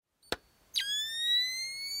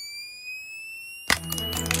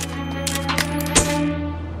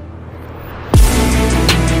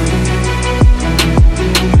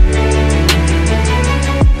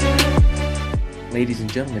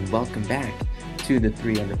and gentlemen, welcome back to the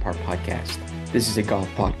 3 Under Par podcast. This is a golf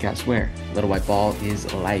podcast where Little White Ball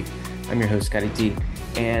is life. I'm your host, Scotty T,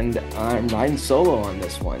 and I'm riding solo on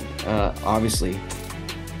this one. Obviously,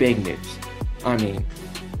 big news. I mean,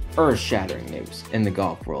 earth-shattering news in the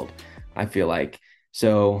golf world, I feel like.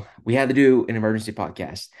 So we had to do an emergency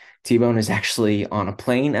podcast. T-Bone is actually on a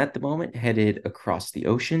plane at the moment, headed across the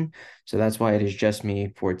ocean. So that's why it is just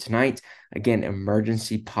me for tonight. Again,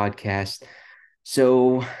 emergency podcast.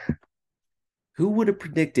 So who would have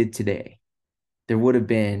predicted today there would have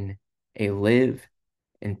been a LIV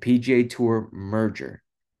and PGA Tour merger?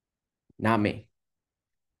 Not me.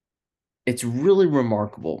 It's really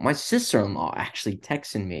remarkable. My sister-in-law actually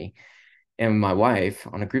texted me and my wife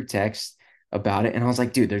on a group text about it. And I was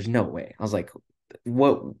like, dude, there's no way. I was like,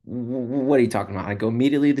 what are you talking about? I go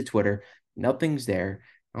immediately to Twitter, nothing's there.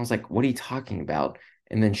 I was like, what are you talking about?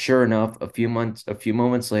 And then sure enough, a few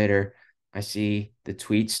moments later, I see the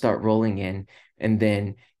tweets start rolling in. And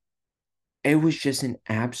then it was just an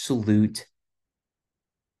absolute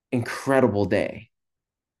incredible day.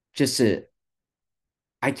 Just a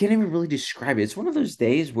I can't even really describe it. It's one of those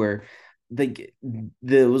days where the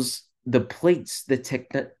plates, the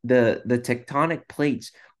tectonic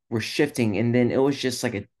plates were shifting, and then it was just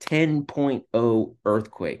like a 10.0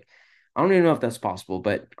 earthquake. I don't even know if that's possible,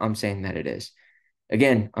 but I'm saying that it is.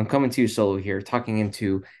 Again, I'm coming to you solo here, talking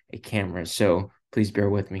into a camera, so please bear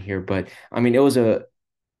with me here. But I mean, it was a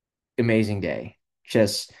amazing day.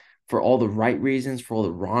 Just for all the right reasons, for all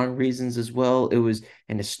the wrong reasons as well. It was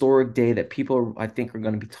an historic day that people, I think, are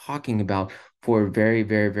going to be talking about for a very,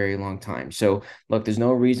 very, very long time. So, look, there's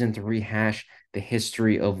no reason to rehash the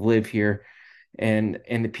history of LIV here and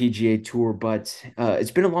the PGA Tour, but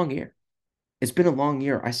it's been a long year. It's been a long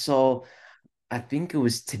year. I think it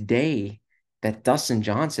was today that Dustin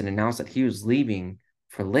Johnson announced that he was leaving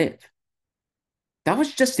for LIV. That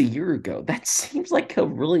was just a year ago. That seems like a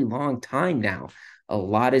really long time now. A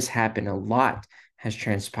lot has happened, a lot has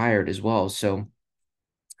transpired as well. So,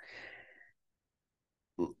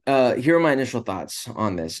 here are my initial thoughts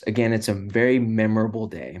on this. Again, it's a very memorable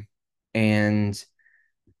day. And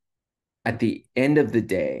at the end of the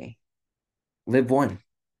day, LIV won.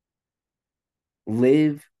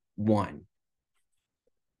 LIV won.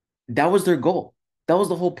 That was their goal. That was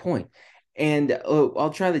the whole point. And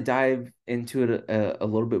I'll try to dive into it a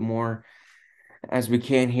little bit more as we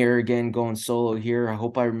can here, again, going solo here. I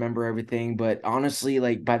hope I remember everything, but honestly,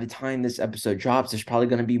 like by the time this episode drops, there's probably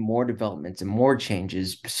going to be more developments and more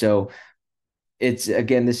changes. So it's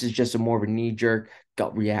again, this is just a more of a knee-jerk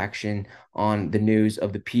gut reaction on the news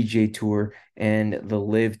of the PGA Tour and the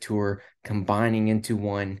LIV Tour combining into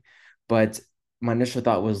one. But my initial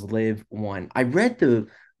thought was LIV one. I read the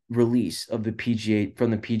release of the PGA from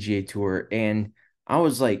the PGA Tour, and I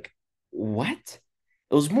was like, what?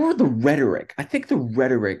 It was more of the rhetoric. I think the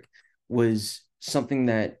rhetoric was something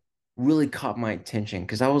that really caught my attention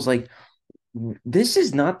because I was like, this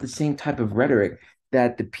is not the same type of rhetoric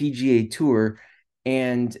that the PGA Tour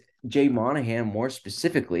and Jay Monahan, more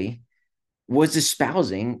specifically, was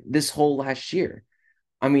espousing this whole last year.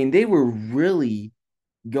 I mean, they were really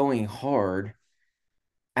going hard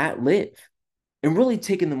at LIV and really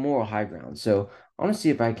taking the moral high ground. So I want to see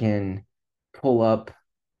if I can pull up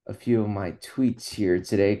a few of my tweets here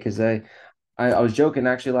today because I was joking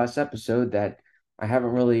actually last episode that I haven't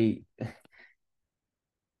really.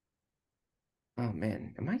 Oh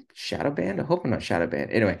man, am I shadow banned? I hope I'm not shadow banned.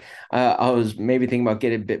 Anyway, I was maybe thinking about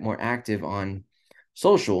getting a bit more active on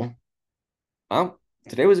social.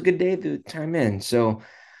 Today was a good day to chime in. So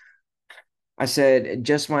I said,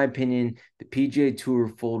 just my opinion, the PGA Tour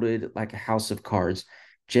folded like a house of cards.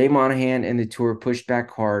 Jay Monahan and the tour pushed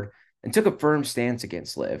back hard and took a firm stance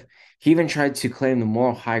against LIV. He even tried to claim the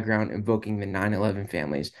moral high ground, invoking the 9/11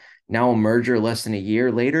 families. Now a merger less than a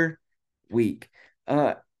year later, weak.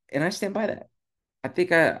 Uh, and I stand by that. I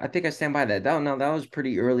think I stand by that. That was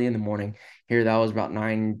pretty early in the morning here. That was about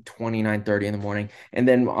 9:20, 9:30 in the morning. And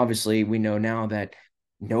then obviously we know now that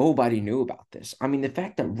nobody knew about this. I mean, the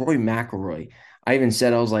fact that Rory McIlroy, I even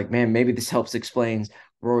said, I was like, man, maybe this helps explains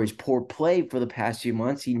Rory's poor play for the past few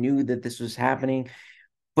months. He knew that this was happening,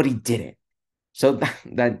 but he didn't. So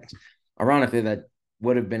that ironically, that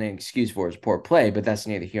would have been an excuse for his poor play, but that's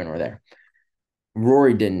neither here nor there.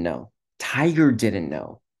 Rory didn't know. Tiger didn't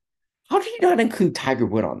know. How did you not include Tiger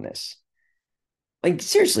Wood on this? Like,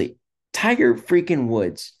 seriously, Tiger freaking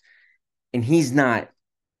Woods, and he's not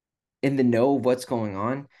in the know of what's going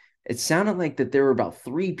on. It sounded like that there were about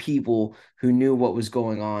three people who knew what was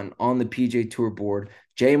going on the PJ Tour board.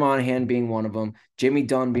 Jay Monahan being one of them, Jimmy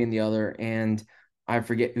Dunn being the other, and I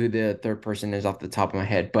forget who the third person is off the top of my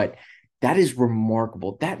head. But That is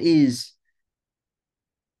remarkable. That is,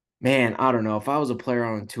 man, I don't know. If I was a player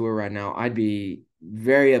on a tour right now, I'd be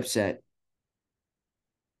very upset.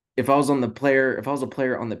 If I was a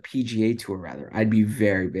player on the PGA tour, rather, I'd be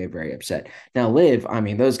very, very, very upset. Now, Live, I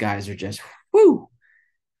mean, those guys are just whoo,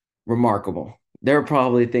 remarkable. They're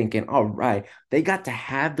probably thinking, all right, they got to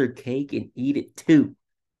have their cake and eat it too.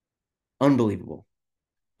 Unbelievable.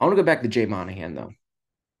 I want to go back to Jay Monahan, though.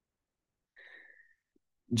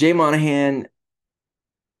 Jay Monahan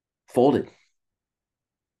folded.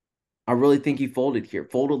 I really think he folded here.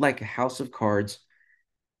 Folded like a house of cards.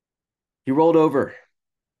 He rolled over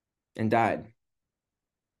and died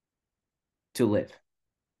to live.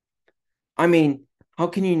 I mean, how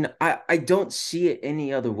can you? I don't see it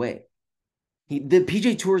any other way. The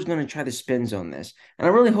PJ Tour is going to try to spin zone this, and I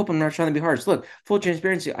really hope I'm not trying to be harsh. Look, full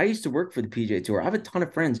transparency. I used to work for the PJ Tour. I have a ton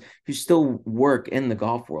of friends who still work in the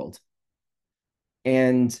golf world,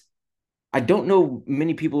 and I don't know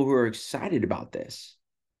many people who are excited about this.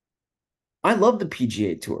 I love the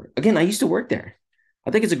PGA Tour. Again, I used to work there.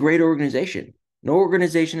 I think it's a great organization. No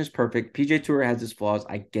organization is perfect. PGA Tour has its flaws.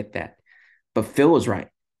 I get that. But Phil was right.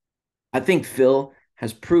 I think Phil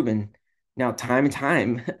has proven now time and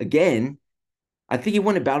time again. I think he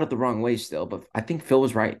went about it the wrong way still, but I think Phil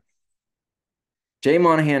was right. Jay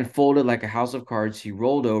Monahan folded like a house of cards. He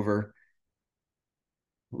rolled over.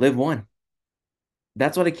 Live one.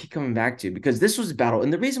 That's what I keep coming back to because this was a battle.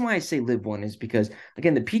 And the reason why I say live one is because,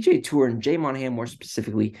 again, the PGA Tour and Jay Monahan more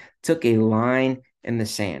specifically took a line in the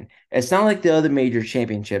sand. It's not like the other major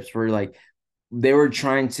championships where like they were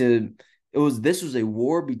trying to, this was a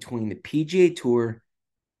war between the PGA Tour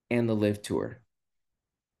and the Live Tour.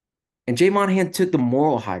 And Jay Monahan took the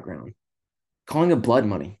moral high ground, calling it blood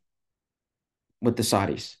money with the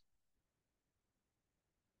Saudis,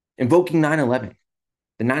 invoking 9/11,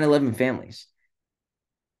 the 9/11 families.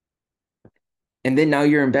 And then now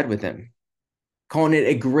you're in bed with him, calling it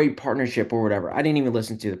a great partnership or whatever. I didn't even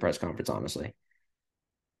listen to the press conference, honestly.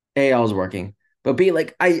 A, I was working. But B,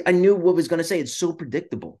 like I knew what was gonna say. It's so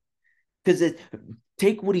predictable. Because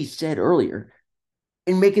take what he said earlier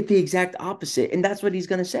and make it the exact opposite. And that's what he's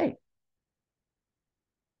gonna say.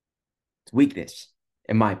 It's weakness,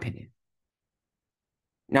 in my opinion.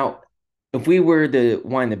 Now, if we were to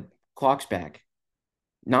wind the clocks back,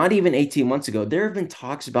 not even 18 months ago, there have been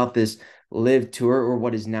talks about this live tour or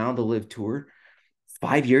what is now the live tour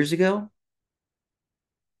 5 years ago.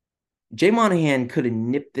 Jay Monahan could have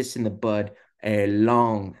nipped this in the bud a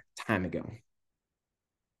long time ago.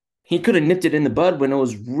 He could have nipped it in the bud when it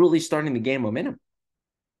was really starting to gain momentum,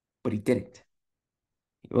 but he didn't.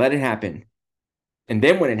 He let it happen. And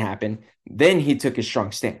then when it happened, then he took his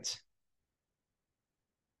strong stance.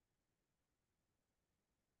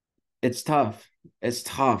 It's tough. It's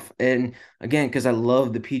tough. And again, because I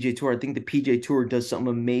love the PJ Tour, I think the PJ Tour does some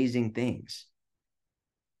amazing things.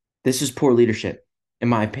 This is poor leadership, in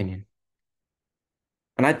my opinion.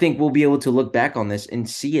 And I think we'll be able to look back on this and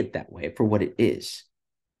see it that way for what it is.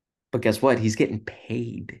 But guess what? He's getting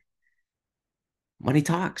paid. Money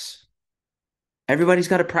talks. Everybody's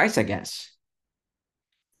got a price, I guess,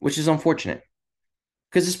 which is unfortunate.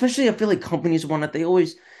 Because especially I feel like companies want it,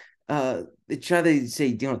 they try to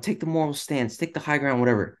say, take the moral stance, take the high ground,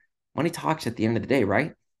 whatever. Money talks at the end of the day,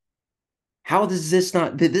 right? How does this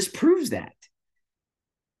not this proves that?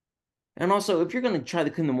 And also, if you're gonna try to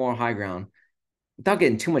claim the moral high ground, without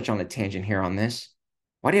getting too much on a tangent here on this,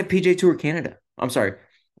 why do you have PJ Tour Canada? I'm sorry,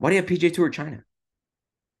 why do you have PJ Tour China?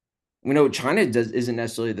 We know China isn't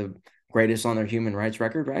necessarily the greatest on their human rights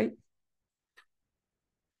record, right?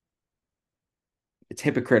 It's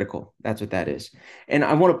hypocritical. That's what that is. And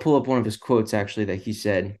I want to pull up one of his quotes actually that he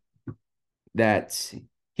said,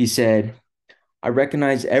 I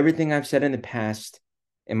recognize everything I've said in the past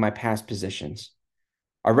in my past positions.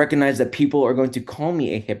 I recognize that people are going to call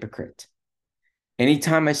me a hypocrite.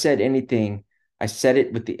 Anytime I said anything, I said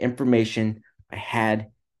it with the information I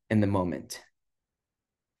had in the moment.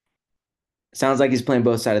 Sounds like he's playing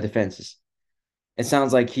both sides of the fences. It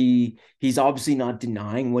sounds like he's obviously not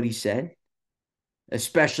denying what he said,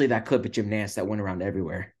 especially that clip of Jim Nantz that went around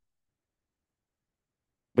everywhere.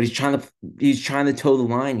 But he's trying to toe the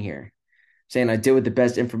line here, saying I did with the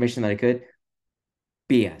best information that I could.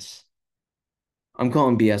 BS. I'm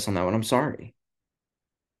calling BS on that one. I'm sorry.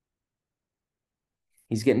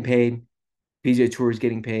 He's getting paid. PGA Tour is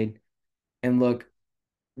getting paid. And look,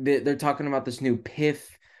 they're talking about this new PIF,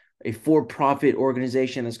 a for-profit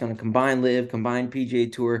organization that's going to combine Live, combine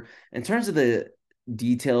PGA Tour. In terms of the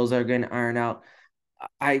details that are going to iron out,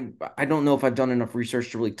 I don't know if I've done enough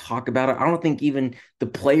research to really talk about it. I don't think even the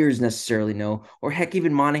players necessarily know, or heck,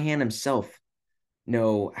 even Monahan himself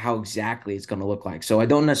know how exactly it's going to look like. So I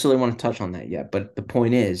don't necessarily want to touch on that yet. But the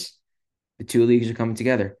point is, the two leagues are coming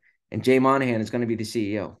together, and Jay Monahan is going to be the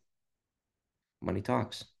CEO. Money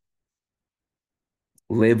talks.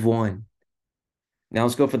 Live one. Now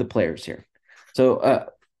let's go for the players here. So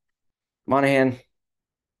Monahan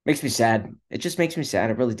makes me sad. It just makes me sad.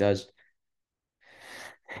 It really does.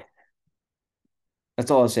 That's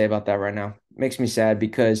all I'll say about that right now. It makes me sad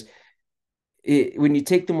because when you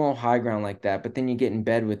take the moral high ground like that, but then you get in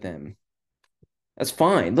bed with them, that's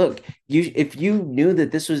fine. Look, you if you knew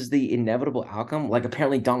that this was the inevitable outcome, like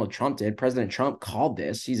apparently Donald Trump did, President Trump called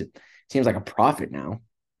this. Seems like a prophet now.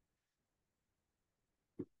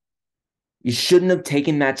 You shouldn't have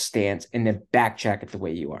taken that stance and then backtrack it the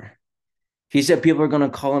way you are. He said people are going to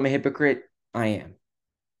call him a hypocrite. I am.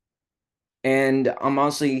 And I'm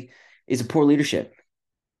honestly, it's a poor leadership.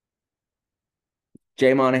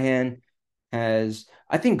 Jay Monahan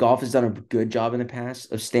I think golf has done a good job in the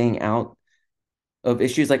past of staying out of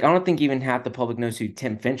issues. Like, I don't think even half the public knows who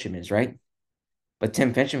Tim Finchem is, right? But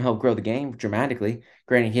Tim Finchem helped grow the game dramatically.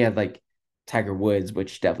 Granted, he had like Tiger Woods,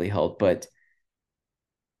 which definitely helped, but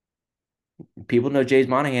people know Jay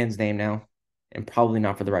Monahan's name now, and probably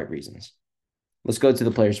not for the right reasons. Let's go to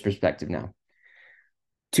the player's perspective now.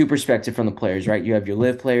 Two perspective from the players, right? You have your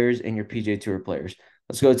live players and your PGA Tour players.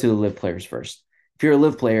 Let's go to the live players first. If you're a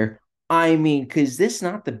live player, I mean, is this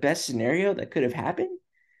not the best scenario that could have happened?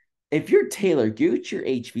 If you're Taylor Gooch, your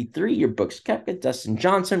HV3, your Brooks Koepka, Dustin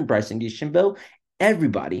Johnson, Bryson DeChambeau,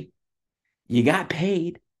 everybody, you got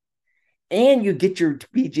paid and you get your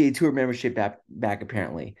PGA Tour membership back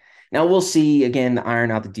apparently. Now we'll see again,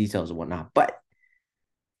 iron out the details and whatnot, but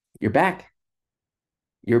you're back.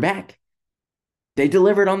 You're back. They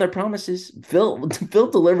delivered on their promises. Phil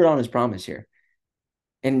delivered on his promise here.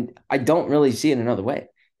 And I don't really see it another way.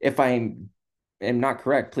 If I am not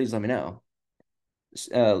correct, please let me know.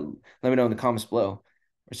 Uh, let me know in the comments below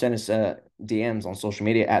or send us DMs on social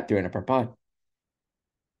media at 300 Pod.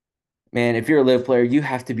 Man, if you're a live player, you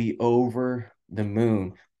have to be over the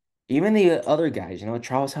moon. Even the other guys,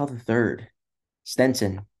 Charles Howell III,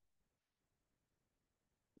 Stenson,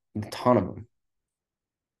 a ton of them.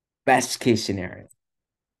 Best case scenario.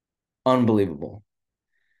 Unbelievable.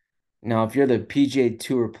 Now, if you're the PGA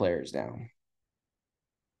Tour players now,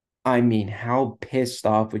 I mean, how pissed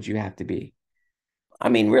off would you have to be? I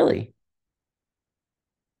mean, really.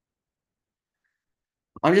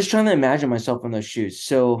 I'm just trying to imagine myself in those shoes.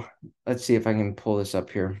 So let's see if I can pull this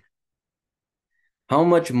up here. How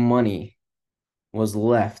much money was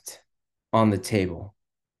left on the table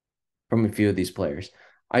from a few of these players?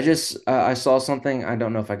 I saw something. I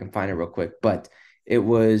don't know if I can find it real quick, but it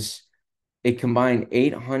was a combined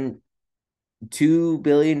 800 $2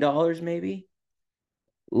 billion maybe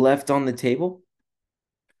left on the table.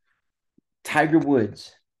 Tiger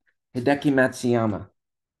Woods, Hideki Matsuyama,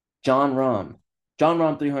 John Rahm, John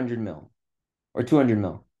Rahm 300 mil or 200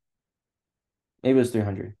 mil. Maybe it was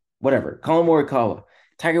 300. Whatever. Colin Morikawa,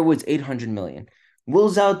 Tiger Woods 800 million. Will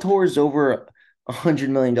Zalatoris over $100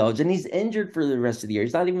 million, and he's injured for the rest of the year.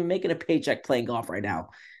 He's not even making a paycheck playing golf right now.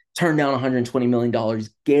 Turned down $120 million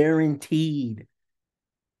guaranteed.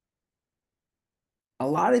 A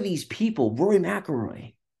lot of these people, Rory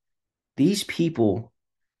McIlroy, these people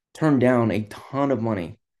turned down a ton of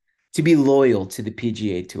money to be loyal to the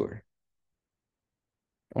PGA Tour.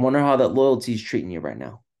 I wonder how that loyalty is treating you right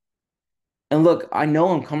now. And look, I know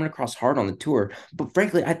I'm coming across hard on the tour, but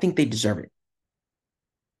frankly, I think they deserve it.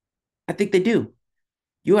 I think they do.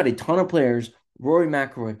 You had a ton of players: Rory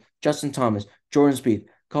McIlroy, Justin Thomas, Jordan Spieth,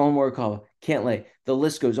 Colin Morikawa, Cantlay. The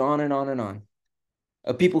list goes on and on and on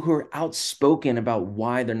of people who are outspoken about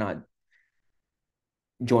why they're not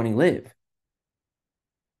joining Live.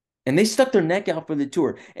 And they stuck their neck out for the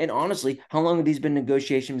tour. And honestly, how long have these been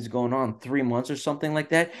negotiations going on? 3 months or something like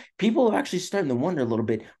that? People are actually starting to wonder a little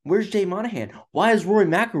bit, where's Jay Monahan? Why is Rory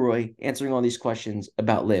McIlroy answering all these questions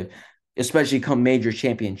about Live, especially come major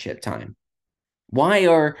championship time? Why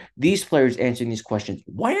are these players answering these questions?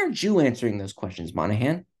 Why aren't you answering those questions,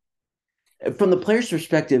 Monahan? From the player's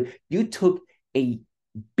perspective, you took a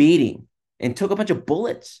beating and took a bunch of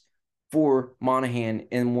bullets for Monahan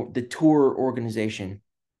and the tour organization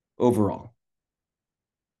overall.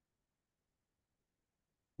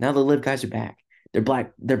 Now the live guys are back. They're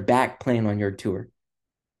black. They're back playing on your tour.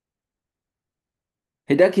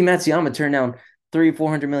 Hideki Matsuyama turned down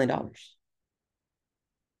 $300-400 million,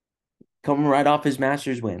 coming right off his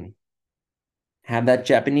Masters win. Have that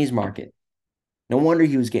Japanese market. No wonder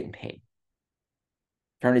he was getting paid.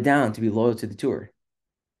 Turned it down to be loyal to the tour.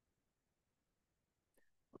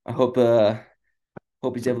 I hope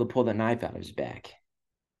he's able to pull that knife out of his back.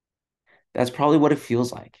 That's probably what it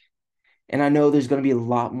feels like. And I know there's going to be a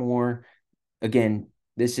lot more. Again,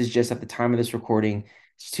 this is just at the time of this recording.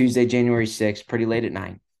 It's Tuesday, January 6th, pretty late at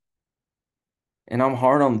night. And I'm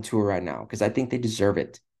hard on the tour right now because I think they deserve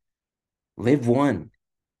it. Liv won.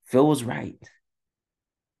 Phil was right.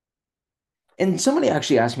 And somebody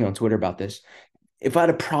actually asked me on Twitter about this. If I had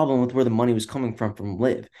a problem with where the money was coming from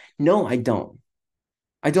Liv. No, I don't.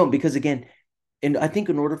 I don't because again, and I think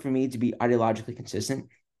in order for me to be ideologically consistent,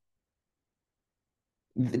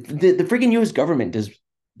 the freaking US government does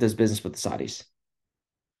business with the Saudis.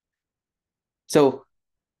 So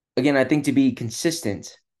again, I think to be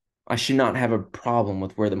consistent, I should not have a problem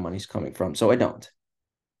with where the money's coming from. So I don't.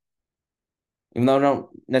 Even though I don't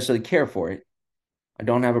necessarily care for it, I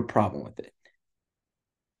don't have a problem with it.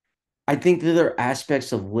 I think that there are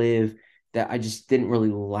aspects of Liv that I just didn't really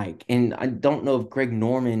like. And I don't know if Greg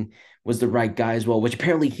Norman was the right guy as well, which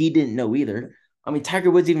apparently he didn't know either. I mean, Tiger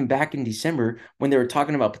Woods, even back in December when they were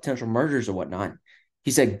talking about potential mergers or whatnot,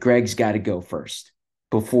 he said Greg's got to go first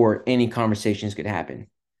before any conversations could happen.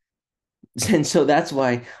 And so that's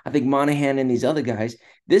why I think Monahan and these other guys,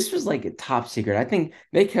 this was like a top secret. I think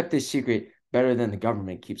they kept this secret better than the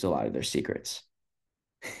government keeps a lot of their secrets,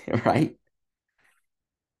 right?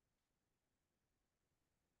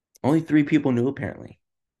 Only three people knew apparently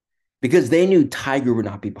because they knew Tiger would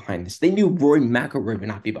not be behind this. They knew Rory McIlroy would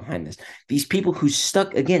not be behind this. These people who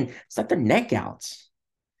stuck their neck out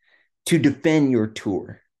to defend your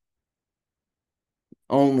tour,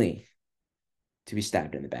 only to be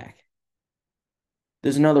stabbed in the back.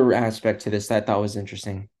 There's another aspect to this that I thought was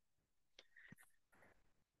interesting.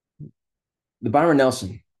 The Byron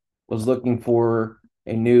Nelson was looking for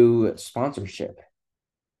a new sponsorship,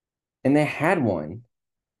 and they had one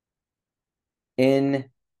in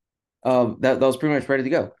that was pretty much ready to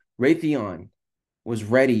go. Raytheon was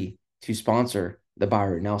ready to sponsor the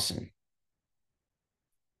Byron Nelson.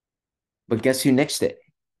 But guess who nixed it?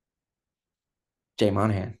 Jay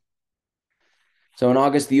Monahan. So in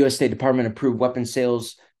August, the U.S. State Department approved weapon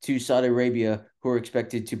sales to Saudi Arabia, who are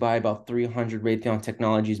expected to buy about 300 Raytheon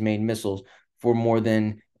Technologies made missiles for more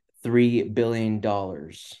than $3 billion.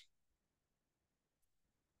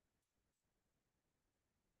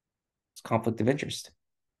 It's conflict of interest.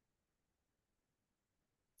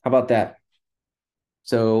 How about that?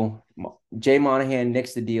 So Jay Monahan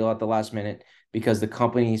nixed the deal at the last minute because the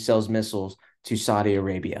company sells missiles to Saudi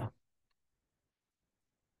Arabia.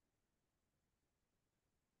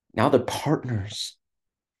 Now they're partners.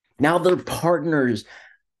 Now they're partners.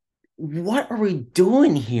 What are we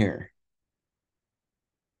doing here?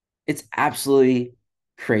 It's absolutely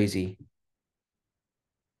crazy.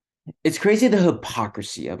 It's crazy the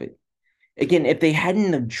hypocrisy of it. Again, if they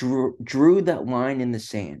hadn't have drew that line in the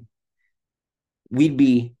sand, we'd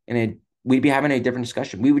be having a different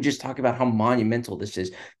discussion. We would just talk about how monumental this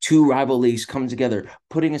is. Two rival leagues come together,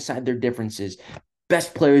 putting aside their differences.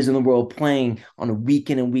 Best players in the world playing on a week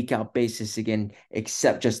in and week out basis again,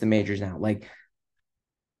 except just the majors now. Like,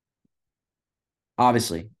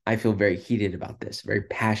 obviously, I feel very heated about this, very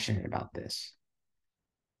passionate about this.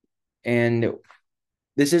 And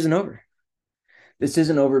this isn't over. This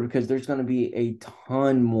isn't over because there's going to be a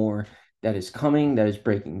ton more that is coming, that is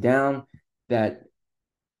breaking down, that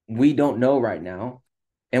we don't know right now.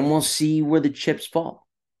 And we'll see where the chips fall.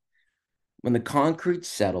 When the concrete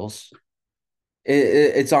settles,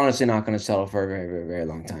 it's honestly not going to settle for a very, very, very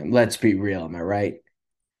long time. Let's be real. Am I right?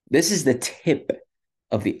 This is the tip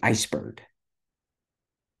of the iceberg.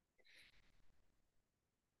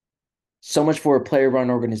 So much for a player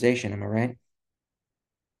run organization. Am I right?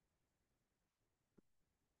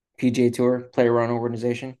 PGA Tour, player run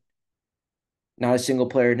organization. Not a single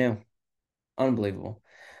player new. Unbelievable.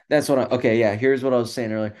 That's what okay, yeah, here's what I was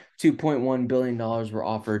saying earlier. $2.1 billion were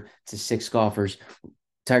offered to six golfers.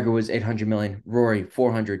 Tiger Woods 800 million, Rory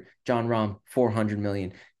 400, Jon Rahm 400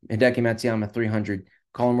 million, Hideki Matsuyama 300,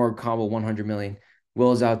 Colin Morikawa 100 million,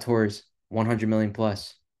 Will Zalatoris 100 million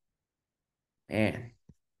plus. Man.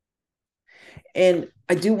 And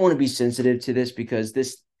I do want to be sensitive to this because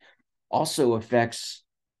this also affects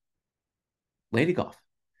Lady Golf.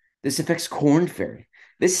 This affects Korn Ferry.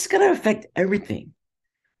 This is going to affect everything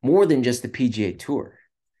more than just the PGA Tour.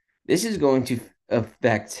 This is going to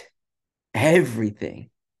affect everything.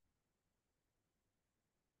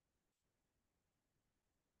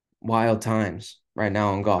 Wild times right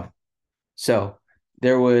now in golf. So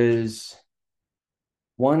there was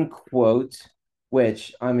one quote,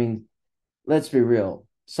 which, I mean, let's be real.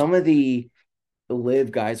 Some of the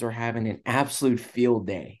live guys are having an absolute field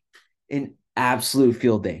day. An absolute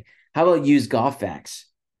field day. How about use golf facts?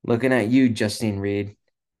 Looking at you, Justine Reed.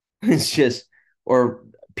 It's just, or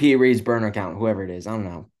P. Reed's burner account, whoever it is, I don't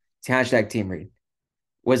know. It's hashtag Team Reed.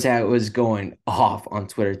 Was going off on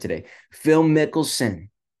Twitter today. Phil Mickelson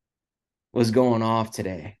was going off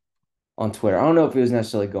today on Twitter. I don't know if he was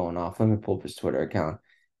necessarily going off. Let me pull up his Twitter account.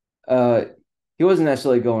 Uh, he wasn't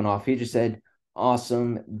necessarily going off. He just said,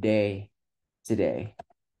 "Awesome day today."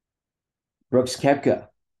 Brooks Koepka.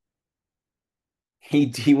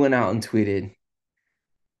 He went out and tweeted,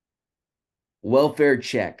 "Welfare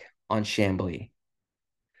check on Chambly."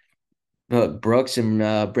 Look, Brooks and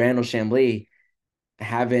Brandel Chambly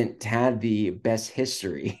haven't had the best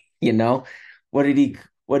history. You know, what did he?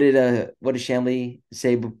 What did Chambly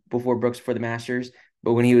say before Brooks for the Masters?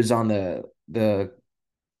 But when he was on the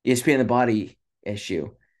ESPN the Body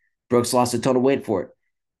issue, Brooks lost a ton of weight for it.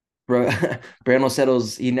 Brandel said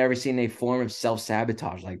he'd never seen a form of self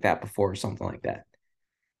sabotage like that before, or something like that.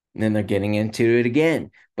 And then they're getting into it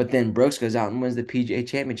again. But then Brooks goes out and wins the PGA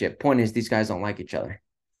Championship. Point is, these guys don't like each other.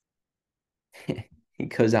 He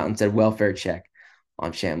goes out and said welfare check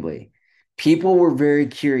on Chambly. People were very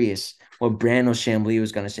curious what Brandel Chambly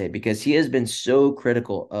was going to say because he has been so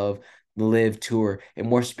critical of the LIV Tour and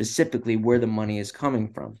more specifically where the money is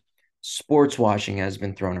coming from. Sports washing has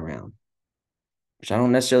been thrown around, which I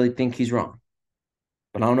don't necessarily think he's wrong,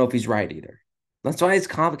 but I don't know if he's right either. That's why it's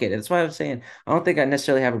complicated. That's why I was saying I don't think I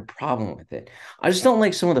necessarily have a problem with it. I just don't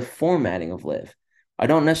like some of the formatting of LIV. I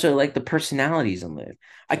don't necessarily like the personalities in LIV.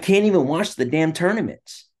 I can't even watch the damn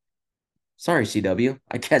tournaments. Sorry, CW.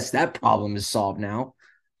 I guess that problem is solved now.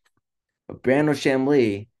 But Brandel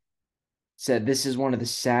Chambly said this is one of the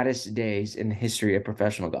saddest days in the history of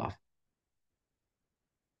professional golf.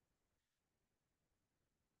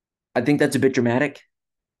 I think that's a bit dramatic.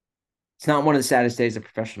 It's not one of the saddest days of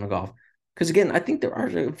professional golf. Because again, I think there are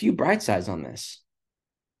a few bright sides on this.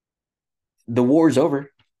 The war's over.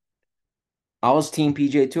 I was team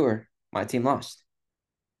PGA Tour. My team lost.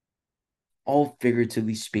 All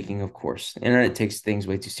figuratively speaking, of course. The internet takes things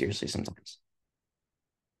way too seriously sometimes.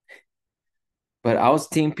 But I was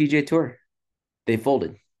team PGA Tour. They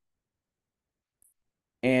folded.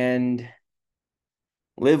 And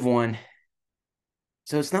LIV won.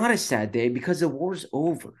 So it's not a sad day because the war's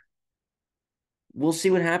over. We'll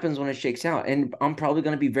see what happens when it shakes out. And I'm probably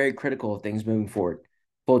going to be very critical of things moving forward.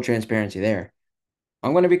 Full transparency there.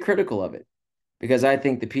 I'm going to be critical of it because I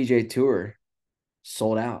think the PGA Tour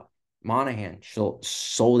sold out. Monahan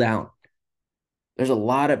sold out. There's a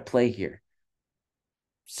lot at play here.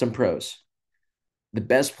 Some pros. The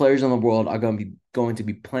best players in the world are going to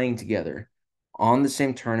be playing together on the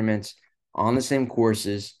same tournaments, on the same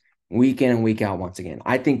courses, week in and week out once again.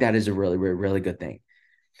 I think that is a really, really, really good thing.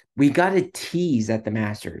 We got to tease at the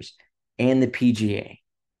Masters and the PGA.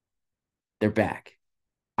 They're back.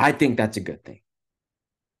 I think that's a good thing.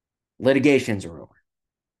 Litigations are over.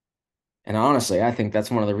 And honestly, I think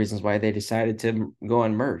that's one of the reasons why they decided to go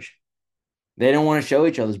and merge. They didn't want to show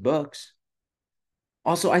each other's books.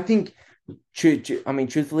 Also, I think,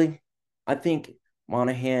 truthfully, I think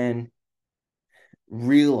Monahan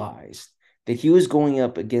realized that he was going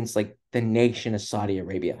up against like the nation of Saudi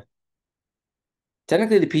Arabia.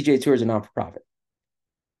 Technically, the PGA Tour is a non-for-profit.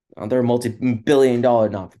 They're a multi-billion-dollar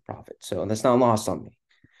non-for-profit, so that's not lost on me.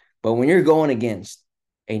 But when you're going against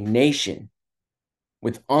a nation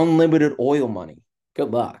with unlimited oil money,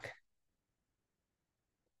 good luck.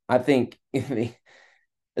 I think,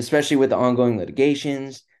 especially with the ongoing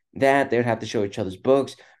litigations, that they would have to show each other's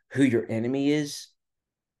books, who your enemy is.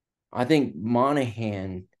 I think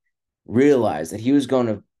Monahan realized that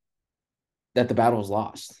the battle was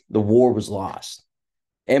lost. The war was lost.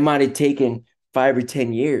 It might have taken 5 or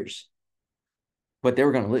 10 years, but they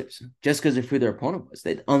were going to lose just because of who their opponent was.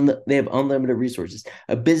 They have unlimited resources,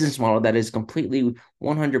 a business model that is completely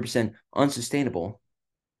 100% unsustainable.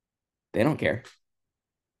 They don't care.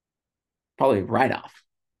 Probably write-off.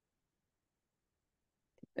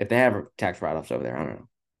 If they have tax write-offs over there, I don't know.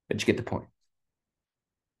 But you get the point.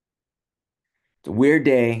 It's a weird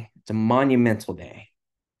day. It's a monumental day.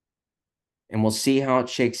 And we'll see how it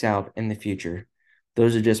shakes out in the future.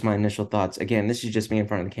 Those are just my initial thoughts. Again, this is just me in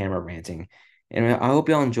front of the camera ranting. And I hope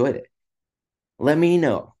y'all enjoyed it. Let me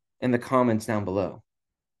know in the comments down below.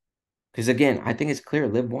 Because again, I think it's clear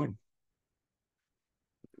LIV won.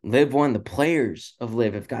 LIV won. The players of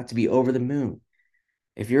LIV have got to be over the moon.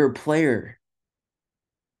 If you're a player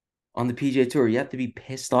on the PGA Tour, you have to be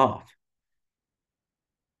pissed off.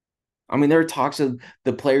 I mean, there are talks of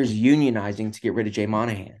the players unionizing to get rid of Jay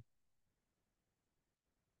Monahan.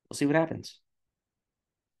 We'll see what happens.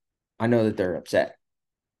 I know that they're upset,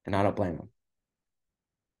 and I don't blame them.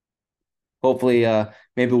 Hopefully,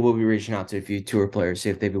 maybe we'll be reaching out to a few tour players, see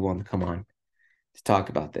if they'd be willing to come on to talk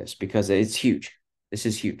about this because it's huge. This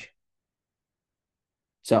is huge.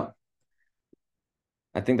 So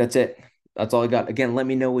I think that's it. That's all I got. Again, let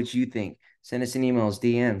me know what you think. Send us an emails,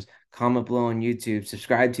 DMs, comment below on YouTube,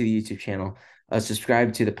 subscribe to the YouTube channel,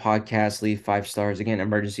 subscribe to the podcast, leave 5 stars. Again,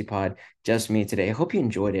 Emergency Pod, just me today. I hope you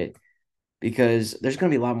enjoyed it because there's going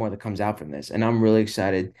to be a lot more that comes out from this. And I'm really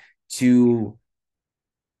excited to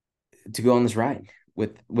go on this ride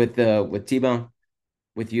with T-Bone,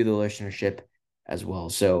 with you, the listenership, as well.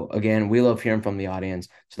 So again, we love hearing from the audience.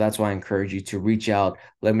 So that's why I encourage you to reach out.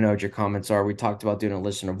 Let me know what your comments are. We talked about doing a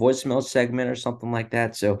listener voicemail segment or something like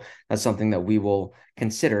that. So that's something that we will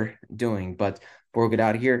consider doing. But before we get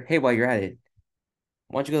out of here, hey, while you're at it,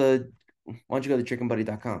 why don't you go to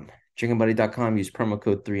chickenbuddy.com. Chickenbuddy.com, use promo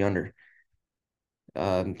code 3under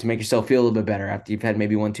to make yourself feel a little bit better after you've had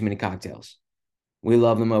maybe one too many cocktails. We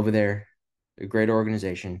love them over there. They're a great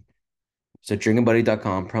organization. So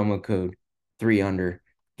drinkingbuddy.com, promo code 3under.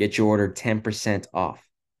 Get your order 10% off.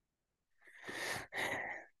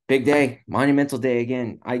 Big day, monumental day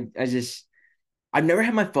again. I've never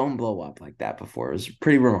had my phone blow up like that before. It was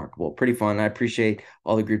pretty remarkable, pretty fun. I appreciate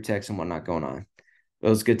all the group texts and whatnot going on. It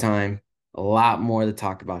was a good time. A lot more to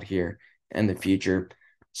talk about here in the future.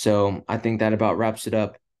 So I think that about wraps it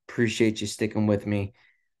up. Appreciate you sticking with me.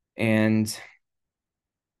 And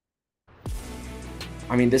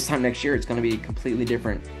I mean, this time next year, it's going to be a completely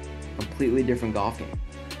different golf game,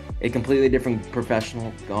 a completely different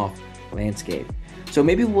professional golf landscape. So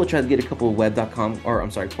maybe we'll try to get a couple of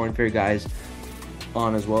Korn Ferry guys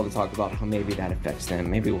on as well to talk about how maybe that affects them.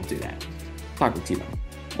 Maybe we'll do that. Talk with T-Bone.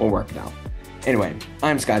 We'll work it out. Anyway,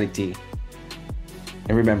 I'm Scotty T.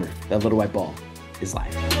 And remember, that little white ball is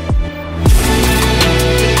life.